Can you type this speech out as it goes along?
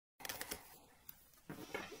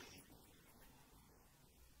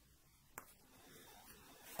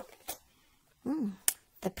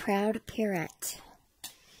The Proud Pirate.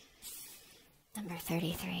 Number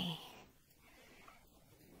 33.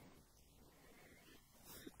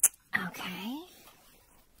 Okay.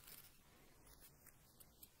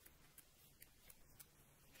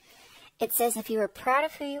 It says, if you are proud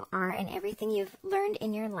of who you are and everything you've learned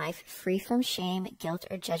in your life, free from shame, guilt,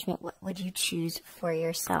 or judgment, what would you choose for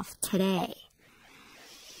yourself today?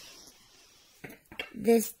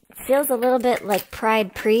 This feels a little bit like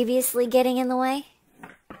pride previously getting in the way.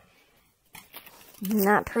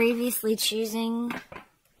 Not previously choosing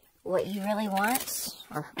what you really want,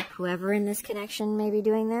 or whoever in this connection may be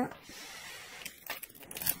doing that.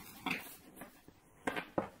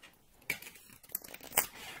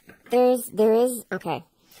 There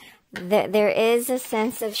is a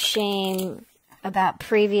sense of shame about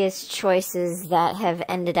previous choices that have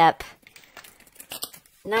ended up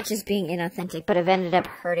not just being inauthentic, but have ended up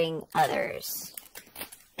hurting others.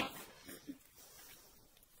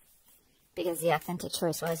 Because the authentic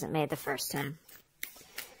choice wasn't made the first time.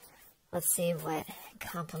 Let's see what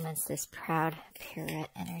complements this Proud Pirate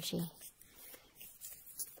energy.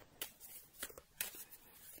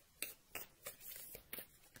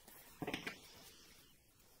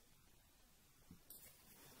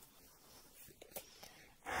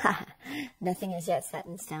 Nothing is yet set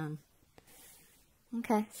in stone.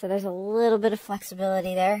 Okay, so there's a little bit of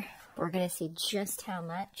flexibility there. We're going to see just how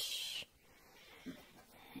much.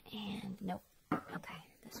 And nope. Okay,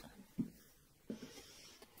 this one.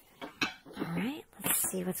 Alright, let's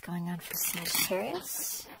see what's going on for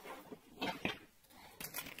Sagittarius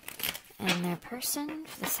and their person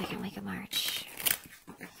for the second week of March.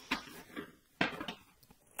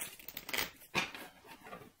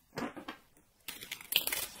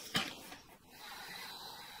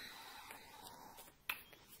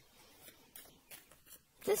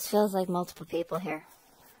 This feels like multiple people here.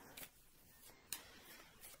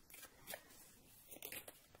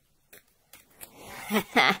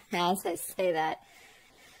 As I say that,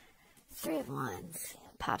 3 of Wands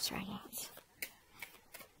pops right out.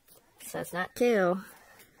 So it's not 2.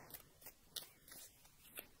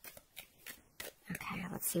 Okay,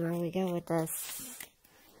 let's see where we go with this.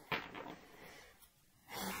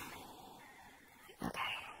 Okay.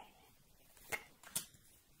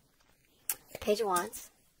 Page of Wands.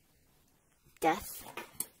 Death.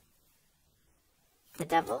 The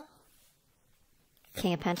Devil.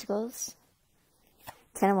 King of Pentacles.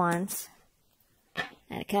 10 of Wands.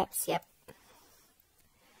 Knight of Cups. Yep.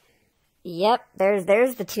 Yep,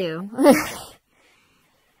 there's the 2.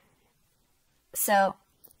 So,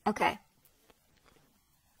 okay.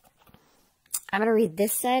 I'm going to read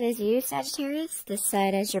this side as you, Sagittarius, this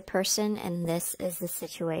side as your person, and this is the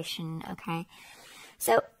situation, okay?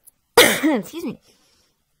 So, excuse me.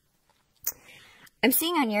 I'm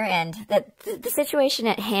seeing on your end that the situation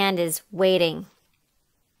at hand is waiting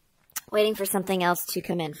for something else to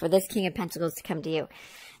come in, for this King of Pentacles to come to you.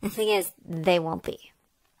 The thing is, they won't be.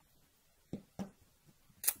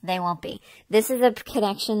 They won't be. This is a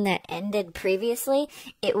connection that ended previously.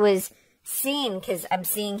 It was seen, because I'm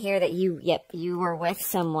seeing here that you were with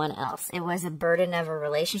someone else. It was a burden of a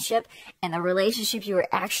relationship, and the relationship you were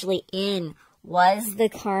actually in was the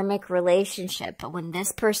karmic relationship. But when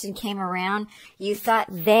this person came around, you thought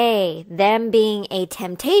them being a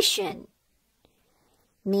temptation,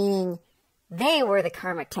 meaning they were the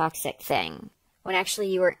karmic toxic thing, when actually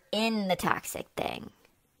you were in the toxic thing.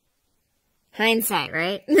 Hindsight,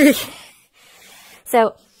 right?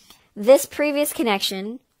 So, this previous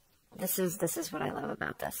connection, this is what I love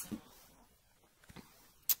about this.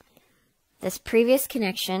 This previous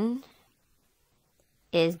connection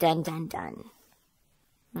is done.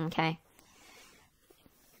 Okay?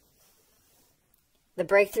 The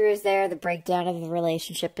breakthrough is there. The breakdown of the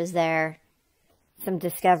relationship is there. Some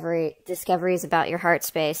discoveries about your heart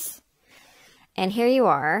space. And here you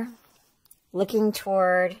are, looking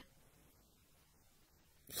toward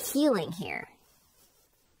healing here.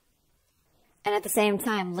 And at the same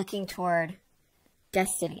time, looking toward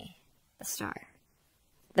destiny, the star.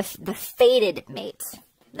 The fated mate.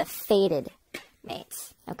 The fated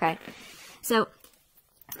mates. Okay? So,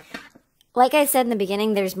 like I said in the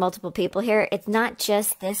beginning, there's multiple people here. It's not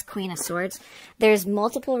just this Queen of Swords. There's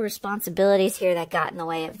multiple responsibilities here that got in the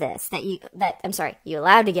way of this. You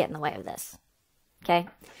allowed to get in the way of this. Okay?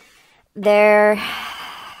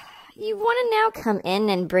 You want to now come in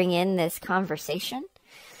and bring in this conversation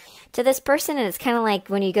to this person, and it's kind of like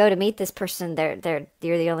when you go to meet this person,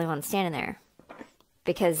 you're the only one standing there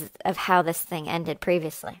because of how this thing ended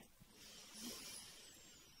previously.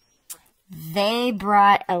 They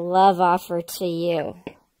brought a love offer to you.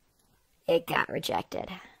 It got rejected.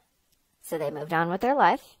 So they moved on with their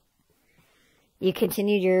life. You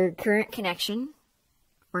continued your current connection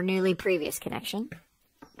or newly previous connection.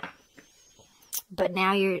 But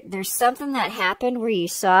now there's something that happened where you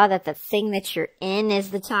saw that the thing that you're in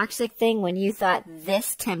is the toxic thing when you thought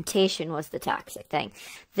this temptation was the toxic thing.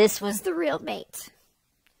 This was the real mate.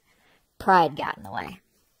 Pride got in the way.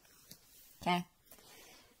 Okay?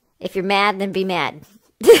 If you're mad, then be mad.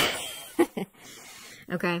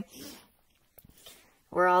 Okay?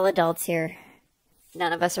 We're all adults here.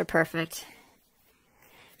 None of us are perfect.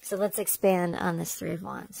 So let's expand on this Three of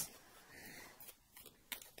Wands.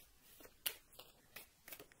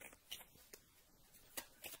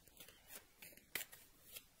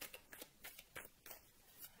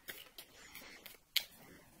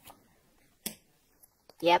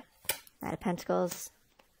 Yep. Knight of Pentacles.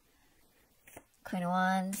 Queen of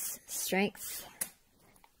Wands. Strength.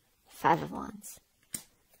 Five of Wands.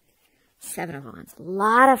 Seven of Wands. A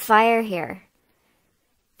lot of fire here.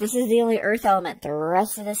 This is the only earth element. The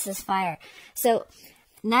rest of this is fire. So,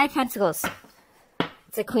 Knight of Pentacles.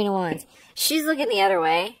 It's a Queen of Wands. She's looking the other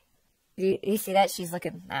way. You see that? She's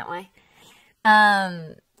looking that way.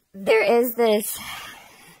 There is this...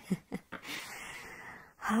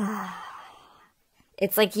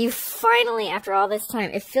 It's like you finally, after all this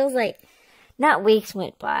time, it feels like not weeks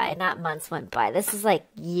went by, not months went by. This is like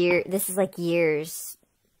years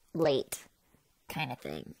late kind of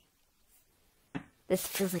thing. This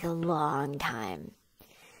feels like a long time.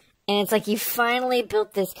 And it's like you finally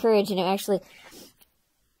built this courage, and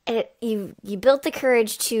you built the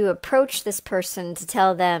courage to approach this person to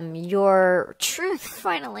tell them your truth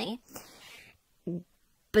finally.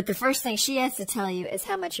 But the first thing she has to tell you is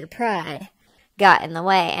how much your pride got in the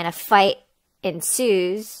way, and a fight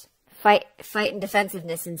ensues. Fight and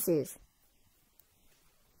defensiveness ensues.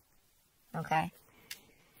 Okay?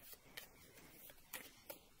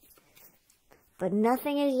 But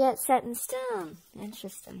nothing is yet set in stone.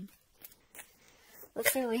 Interesting.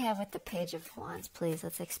 Let's see what we have with the Page of Wands, please.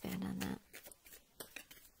 Let's expand on that.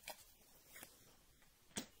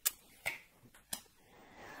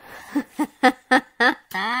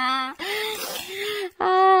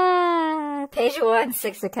 Page of Wands,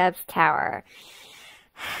 Six of Cups, Tower.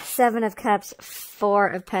 Seven of Cups, Four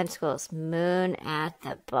of Pentacles. Moon at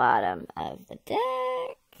the bottom of the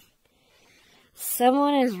deck.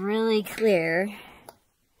 Someone is really clear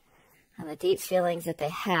on the deep feelings that they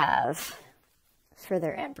have for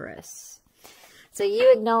their Empress. So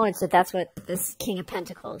you acknowledge that that's what this King of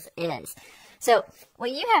Pentacles is. So what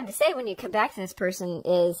you have to say when you come back to this person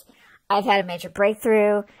is, I've had a major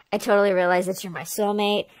breakthrough. I totally realized that you're my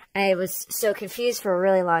soulmate. I was so confused for a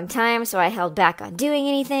really long time, so I held back on doing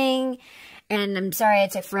anything. And I'm sorry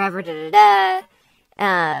it took forever,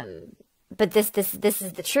 but this is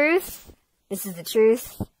the truth. This is the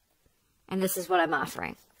truth. And this is what I'm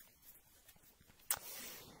offering.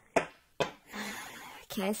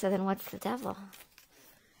 Okay, so then what's the Devil?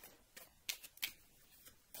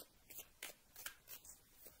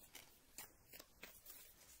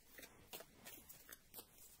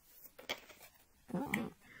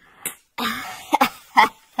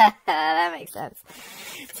 That makes sense.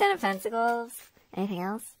 Ten of Pentacles. Anything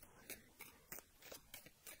else?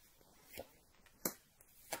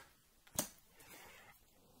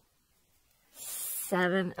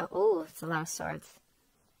 Seven. Oh, it's a lot of swords.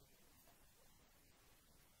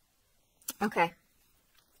 Okay.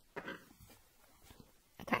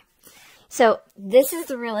 Okay. So this is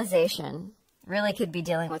the realization. Really could be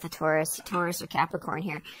dealing with a Taurus or Capricorn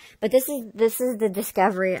here. But this is the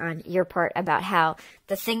discovery on your part about how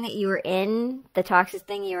the thing that you were in, the toxic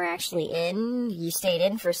thing you were actually in, you stayed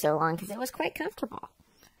in for so long because it was quite comfortable.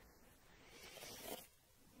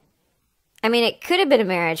 I mean, it could have been a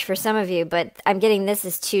marriage for some of you, but I'm getting this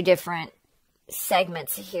as two different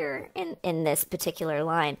segments here in this particular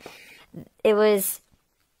line. It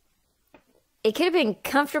could have been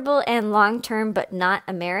comfortable and long-term, but not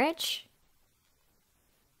a marriage.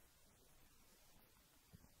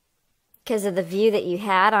 Because of the view that you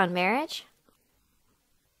had on marriage.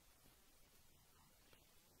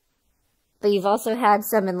 But you've also had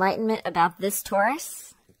some enlightenment about this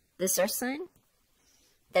Taurus, this earth sign,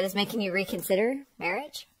 that is making you reconsider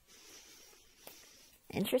marriage.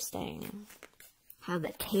 Interesting. How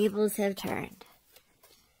the tables have turned.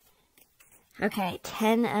 Okay,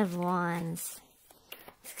 Ten of Wands.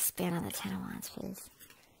 Let's expand on the Ten of Wands, please.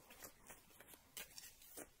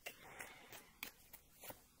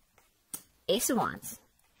 Ace of Wands.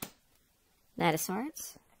 Knight of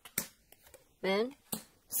Swords. Moon.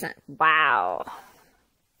 Sun. Wow.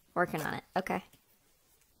 Working on it. Okay.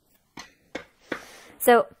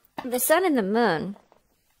 So, the Sun and the Moon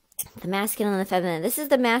The masculine and the feminine. This is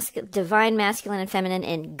the divine masculine and feminine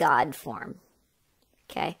in God form.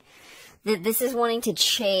 Okay. This is wanting to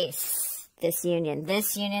chase this union.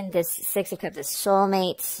 This union, this Six of Cups, this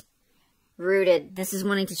soulmate rooted. This is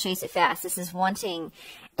wanting to chase it fast. This is wanting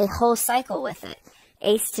a whole cycle with it.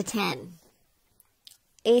 Ace to 10.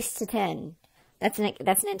 Ace to 10. That's an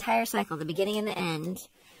entire cycle, the beginning and the end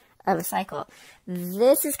of a cycle.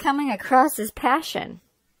 This is coming across as passion.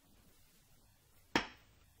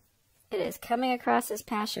 It is coming across as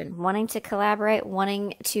passion. Wanting to collaborate,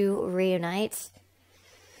 wanting to reunite.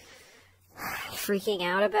 Freaking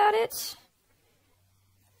out about it.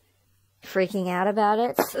 Freaking out about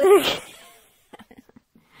it.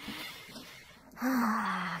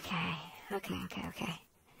 Okay.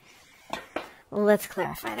 Let's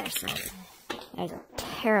clarify their side. There's a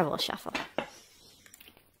terrible shuffle.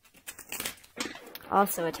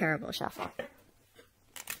 Also a terrible shuffle.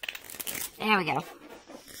 There we go.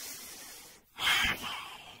 Okay.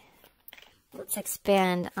 Let's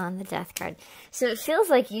expand on the Death card. So it feels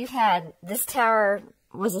like you've had, this Tower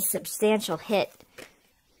was a substantial hit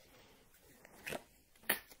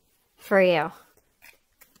for you.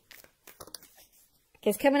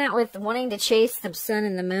 Because coming out with wanting to chase the sun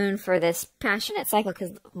and the moon for this passionate cycle,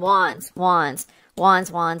 because wands.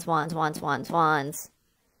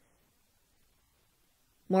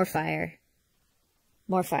 More fire.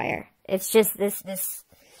 More fire. It's just this,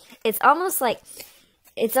 it's almost like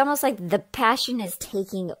the passion is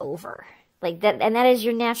taking over. Like that, and that is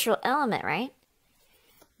your natural element, right?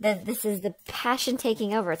 That this is the passion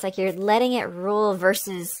taking over. It's like you're letting it rule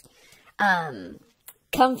versus,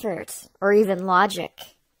 comfort or even logic,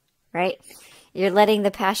 right? You're letting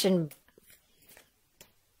the passion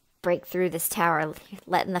break through this tower,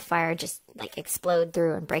 letting the fire just like explode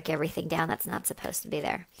through and break everything down that's not supposed to be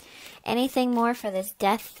there. Anything more for this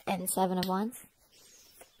Death and Seven of Wands?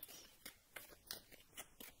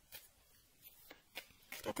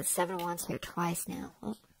 Got the Seven of Wands here twice now.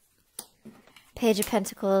 Oh. Page of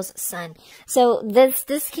Pentacles, Sun. So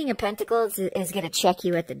this King of Pentacles is going to check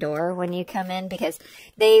you at the door when you come in, because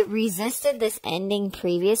they resisted this ending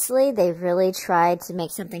previously. They really tried to make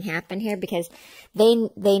something happen here because they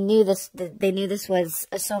knew this was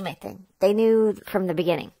a soulmate thing. They knew from the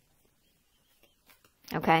beginning.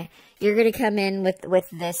 Okay, you're going to come in with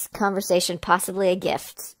this conversation, possibly a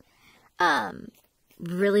gift.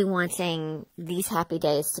 Really wanting these happy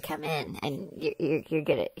days to come in, and you're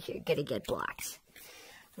gonna get blocked.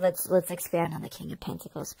 Let's expand on the King of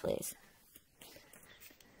Pentacles, please.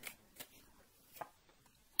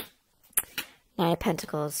 Knight of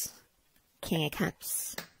Pentacles, King of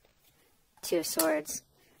Cups, Two of Swords,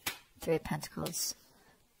 Three of Pentacles,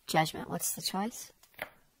 Judgment. What's the choice?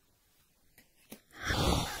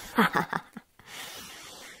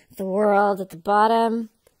 The World at the bottom.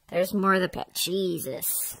 There's more of the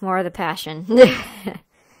Jesus, more of the passion.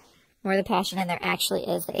 More of the passion, and there actually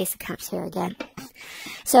is the Ace of Cups here again.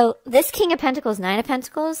 So this King of Pentacles, Nine of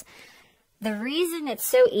Pentacles, the reason it's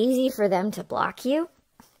so easy for them to block you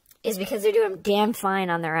is because they're doing damn fine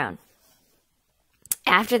on their own.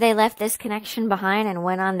 After they left this connection behind and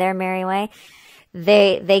went on their merry way,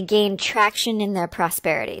 they gained traction in their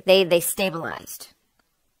prosperity. They stabilized.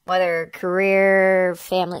 Whether career,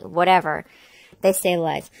 family, whatever. They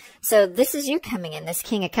stabilize. So this is you coming in, this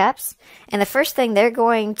King of Cups. And the first thing they're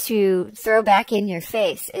going to throw back in your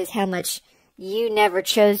face is how much you never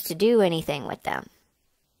chose to do anything with them.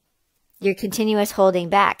 Your continuous holding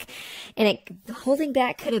back. And holding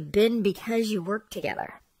back could have been because you worked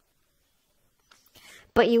together.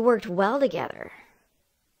 But you worked well together.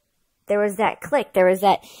 There was that click. There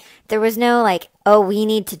was no like, oh, we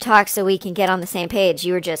need to talk so we can get on the same page.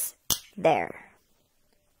 You were just there.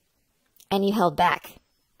 And you held back,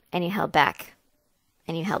 and you held back,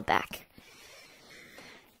 and you held back.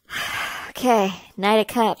 Okay, Knight of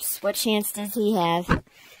Cups. What chance does he have?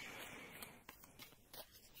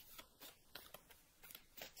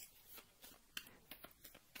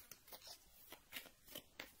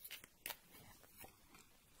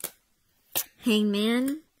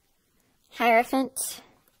 Hangman, Hierophant,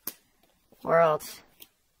 World,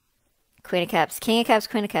 Queen of Cups. King of Cups,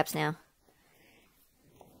 Queen of Cups now.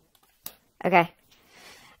 Okay,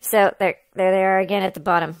 so there they are again at the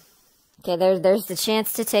bottom. Okay, there's the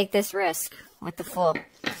chance to take this risk with the Fool.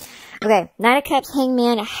 Okay, Knight of Cups,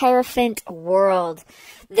 Hangman, Hierophant, World.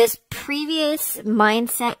 This previous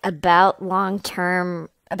mindset about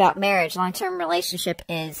about marriage, long-term relationship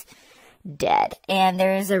is dead. And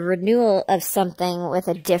there is a renewal of something with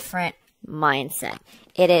a different mindset.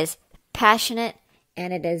 It is passionate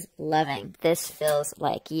and it is loving. This feels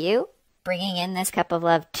like you bringing in this cup of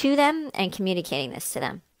love to them and communicating this to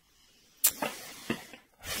them.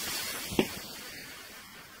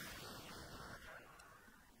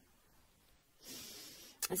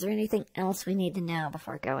 Is there anything else we need to know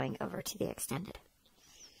before going over to the extended?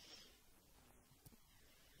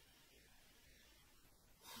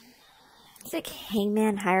 It's like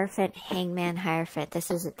Hangman, Hierophant, Hangman, Hierophant. This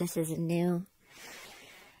is a new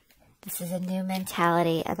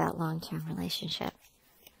mentality about long-term relationship.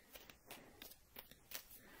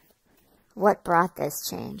 What brought this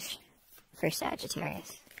change for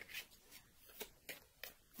Sagittarius?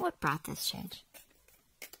 What brought this change?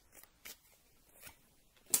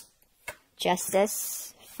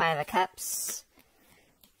 Justice, Five of Cups,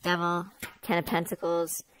 Devil, Ten of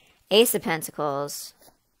Pentacles, Ace of Pentacles,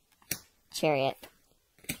 Chariot,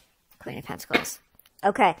 Queen of Pentacles.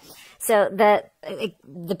 Okay, so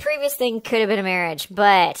the previous thing could have been a marriage,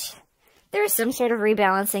 but there was some sort of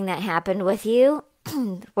rebalancing that happened with you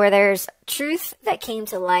where there's truth that came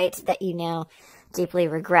to light that you now deeply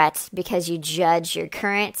regret because you judge your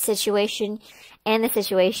current situation and the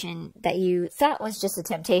situation that you thought was just a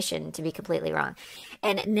temptation to be completely wrong.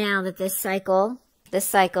 And now that this cycle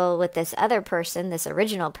with this other person, this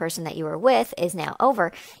original person that you were with, is now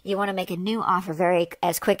over, you want to make a new offer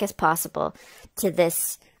as quick as possible to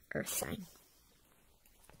this earth sign.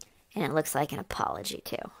 And it looks like an apology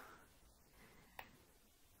too.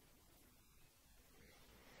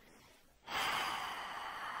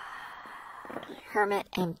 Hermit,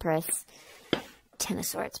 Empress, Ten of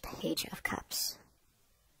Swords, Page of Cups.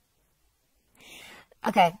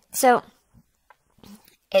 Okay, so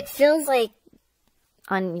it feels like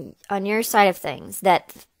on your side of things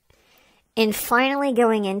that in finally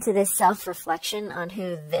going into this self-reflection on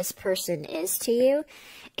who this person is to you,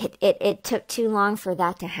 it took too long for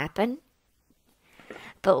that to happen.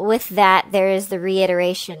 But with that, there is the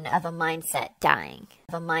reiteration of a mindset dying.